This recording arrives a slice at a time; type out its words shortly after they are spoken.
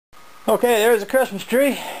Okay, there's a Christmas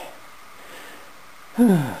tree.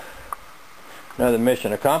 Another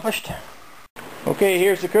mission accomplished. Okay,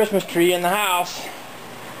 here's the Christmas tree in the house.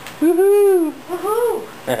 Woohoo!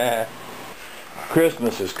 Woohoo!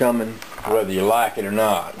 Christmas is coming whether you like it or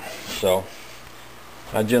not. So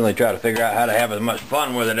I generally try to figure out how to have as much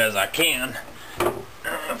fun with it as I can.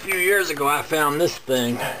 A few years ago I found this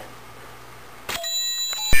thing.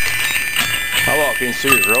 I walked in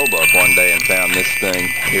Sears Roebuck one day and found this thing.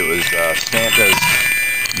 It was Santa's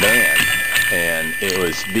band, and it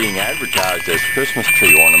was being advertised as Christmas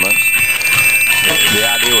tree ornaments. The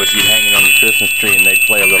idea was you'd hang it on your Christmas tree and they'd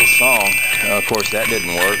play a little song. Of course that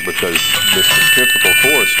didn't work because the centrifugal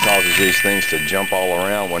force causes these things to jump all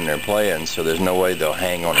around when they're playing, so there's no way they'll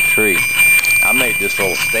hang on a tree. I made this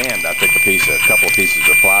little stand. I took a couple of pieces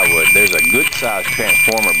of plywood. There's a good sized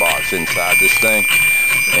transformer box inside this thing,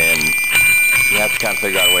 and you have to kind of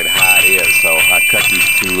figure out a way to hide it. So I cut these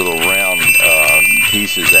two little round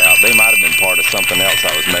pieces out. They might have been part of something else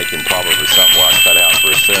I was making, probably something where I cut out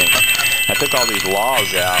for a sink. I took all these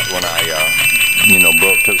logs out when I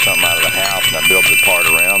took something out of the house, and I built a part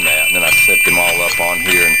around that, and then I set them all up on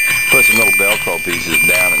here and put some little Velcro pieces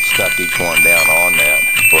down and stuck each one down on that.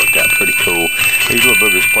 Worked out pretty cool. These little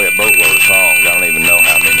boogers play a boatload of songs. I don't even know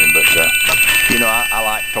how many, but I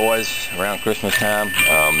like toys around Christmas time.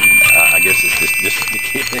 I guess it's just the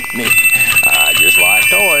kid in me. I just like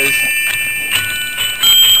toys.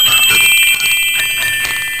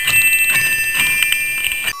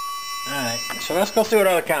 Alright, so let's go see what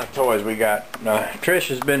other kind of toys we got. Trish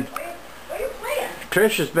has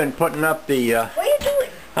been putting up the what are you doing?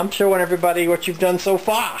 I'm showing everybody what you've done so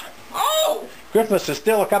far. Oh! Christmas is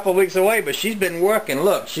still a couple of weeks away, but she's been working.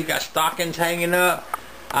 Look, she got stockings hanging up.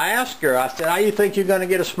 I asked her, I said, how do you think you're going to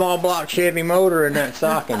get a small block Chevy motor in that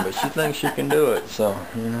stocking? But she thinks she can do it, so,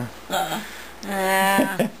 I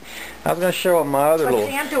was going to show her my other little...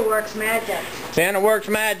 Santa works magic. Santa works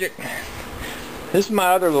magic. This is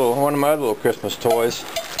my one of my other little Christmas toys.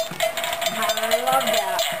 I love that.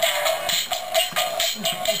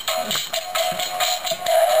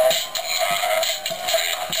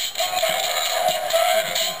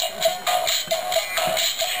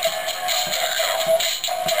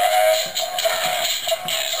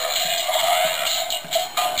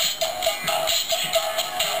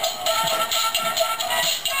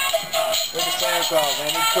 Look at Santa Claus,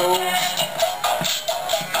 ain't he cool?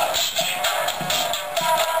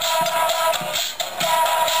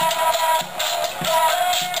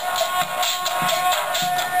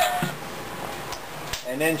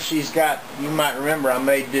 And then she's got, you might remember I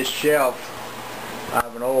made this shelf out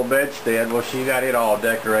of an old bedstead. Well, she got it all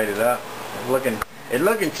decorated up. It's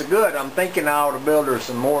looking so good, I'm thinking I ought to build her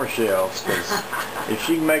some more shelves, because if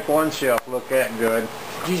she can make one shelf look that good,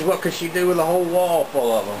 geez, what could she do with a whole wall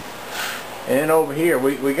full of them? And then over here,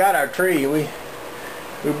 we got our tree. We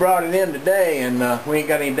brought it in today, and we ain't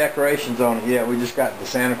got any decorations on it yet. We just got the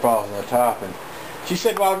Santa Claus on the top. And she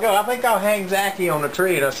said, well, I think I'll hang Zachy on the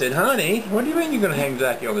tree. And I said, honey, what do you mean you're going to hang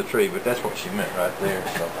Zachy on the tree? But that's what she meant right there.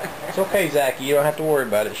 So it's okay, Zachy. You don't have to worry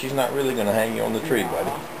about it. She's not really going to hang you on the tree, buddy.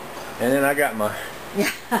 And then I got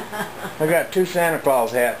two Santa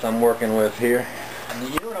Claus hats I'm working with here. And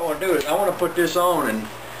you know what I want to do is I want to put this on and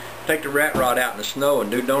take the rat rod out in the snow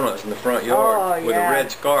and do donuts in the front yard with a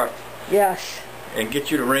red scarf. Yes. And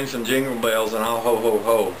get you to ring some jingle bells and I'll ho ho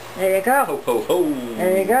ho. There you go. Ho ho ho.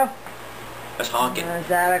 There you go. That's honking. Is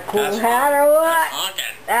that a cool hat or what? That's honking.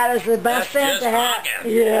 That is the best Santa hat.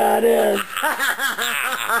 Honking. Yeah, it is.